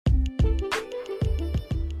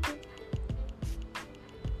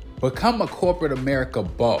Become a corporate America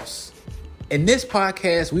boss. In this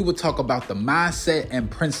podcast, we will talk about the mindset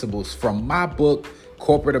and principles from my book,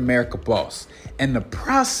 Corporate America Boss, and the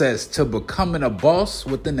process to becoming a boss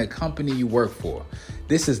within the company you work for.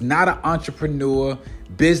 This is not an entrepreneur,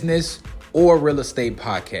 business, or real estate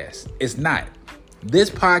podcast. It's not.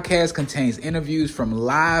 This podcast contains interviews from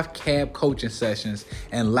live cab coaching sessions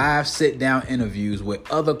and live sit-down interviews with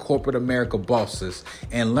other corporate America bosses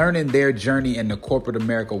and learning their journey in the corporate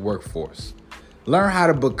America workforce. Learn how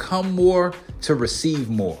to become more to receive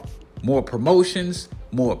more. More promotions,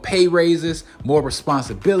 more pay raises, more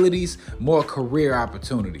responsibilities, more career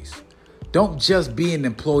opportunities. Don't just be an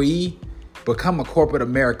employee, become a corporate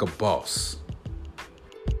America boss.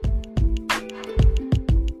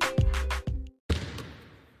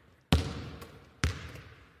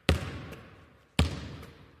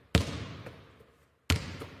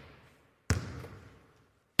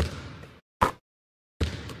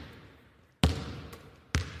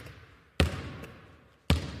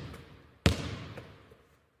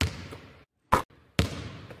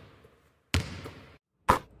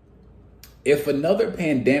 If another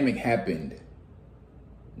pandemic happened,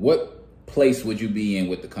 what place would you be in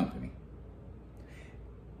with the company?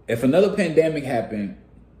 If another pandemic happened,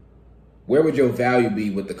 where would your value be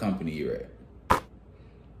with the company you're at?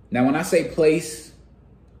 Now, when I say place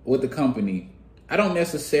with the company, I don't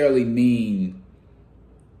necessarily mean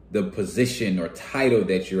the position or title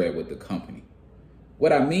that you're at with the company.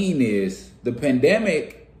 What I mean is the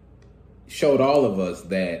pandemic showed all of us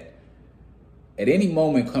that at any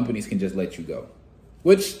moment, companies can just let you go,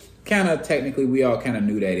 which kind of technically we all kind of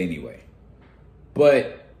knew that anyway.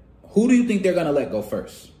 But who do you think they're going to let go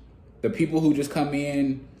first? The people who just come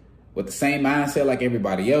in with the same mindset like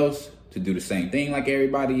everybody else, to do the same thing like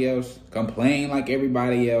everybody else, complain like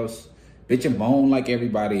everybody else, bitch and moan like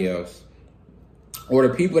everybody else, or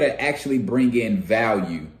the people that actually bring in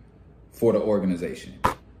value for the organization,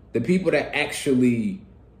 the people that actually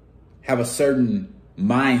have a certain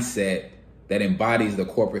mindset that embodies the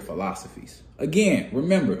corporate philosophies. Again,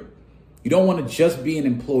 remember, you don't want to just be an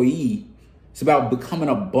employee. It's about becoming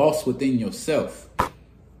a boss within yourself.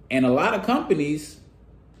 And a lot of companies,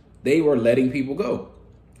 they were letting people go.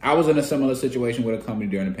 I was in a similar situation with a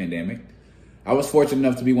company during the pandemic. I was fortunate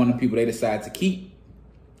enough to be one of the people they decided to keep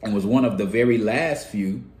and was one of the very last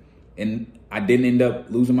few. And I didn't end up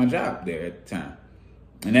losing my job there at the time.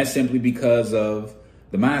 And that's simply because of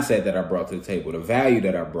the mindset that I brought to the table, the value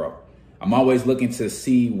that I brought. I'm always looking to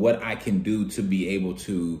see what I can do to be able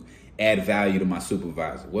to add value to my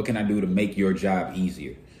supervisor. What can I do to make your job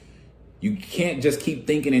easier? You can't just keep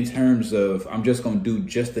thinking in terms of, I'm just going to do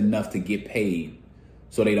just enough to get paid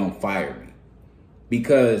so they don't fire me.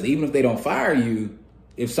 Because even if they don't fire you,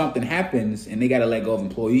 if something happens and they got to let go of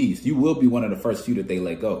employees, you will be one of the first few that they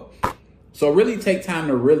let go. So really take time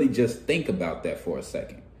to really just think about that for a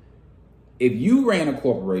second. If you ran a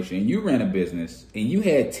corporation and you ran a business and you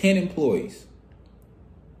had 10 employees,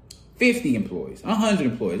 50 employees, 100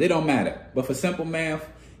 employees, it don't matter. But for simple math,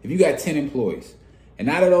 if you got 10 employees and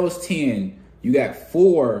out of those 10, you got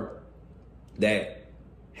 4 that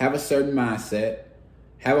have a certain mindset,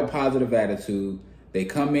 have a positive attitude, they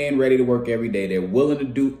come in ready to work every day, they're willing to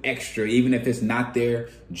do extra even if it's not their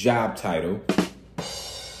job title.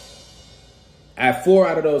 I have 4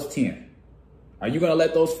 out of those 10. Are you going to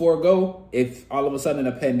let those 4 go if all of a sudden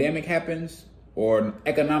a pandemic happens or an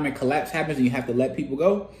economic collapse happens and you have to let people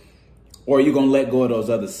go? Or are you going to let go of those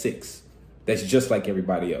other 6 that's just like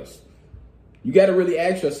everybody else? You got to really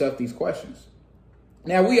ask yourself these questions.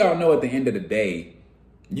 Now, we all know at the end of the day,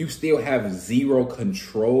 you still have zero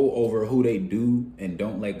control over who they do and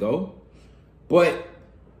don't let go. But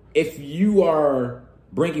if you are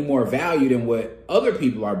bringing more value than what other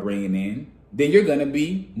people are bringing in, then you're going to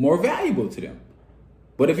be more valuable to them.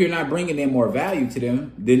 But if you're not bringing in more value to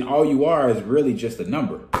them, then all you are is really just a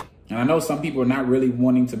number. And I know some people are not really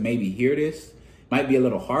wanting to maybe hear this. Might be a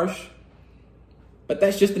little harsh, but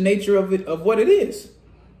that's just the nature of it, of what it is.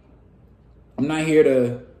 I'm not here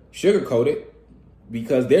to sugarcoat it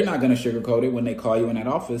because they're not going to sugarcoat it when they call you in that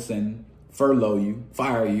office and furlough you,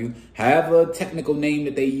 fire you, have a technical name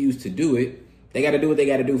that they use to do it. They got to do what they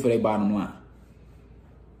got to do for their bottom line.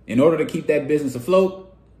 In order to keep that business afloat,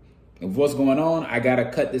 of what's going on, I got to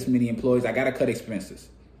cut this many employees. I got to cut expenses.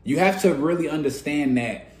 You have to really understand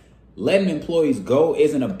that letting employees go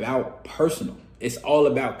isn't about personal. It's all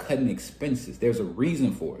about cutting expenses. There's a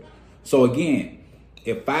reason for it. So again,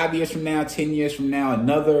 if 5 years from now, 10 years from now,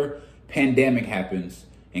 another pandemic happens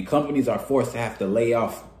and companies are forced to have to lay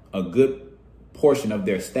off a good portion of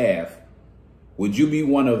their staff, would you be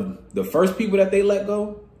one of the first people that they let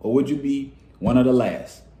go? Or would you be one of the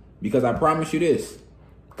last? Because I promise you this,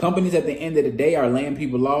 companies at the end of the day are laying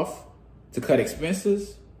people off to cut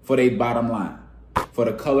expenses for their bottom line, for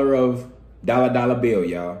the color of dollar bill,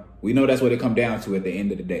 y'all. We know that's what it comes down to at the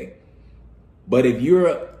end of the day. But if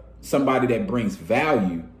you're somebody that brings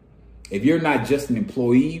value, if you're not just an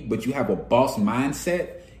employee, but you have a boss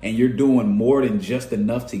mindset and you're doing more than just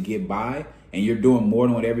enough to get by and you're doing more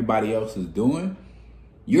than what everybody else is doing,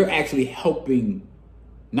 you're actually helping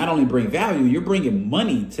not only bring value, you're bringing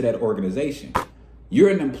money to that organization. You're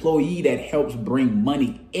an employee that helps bring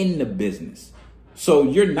money in the business. So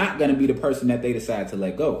you're not going to be the person that they decide to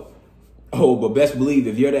let go. Oh, but best believe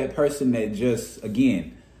if you're that person that just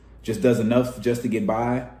does enough just to get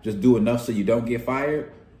by, just do enough so you don't get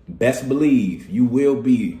fired, best believe you will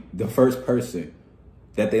be the first person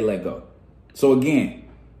that they let go. So again,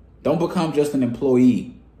 don't become just an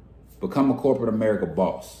employee. Become a corporate America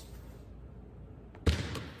boss.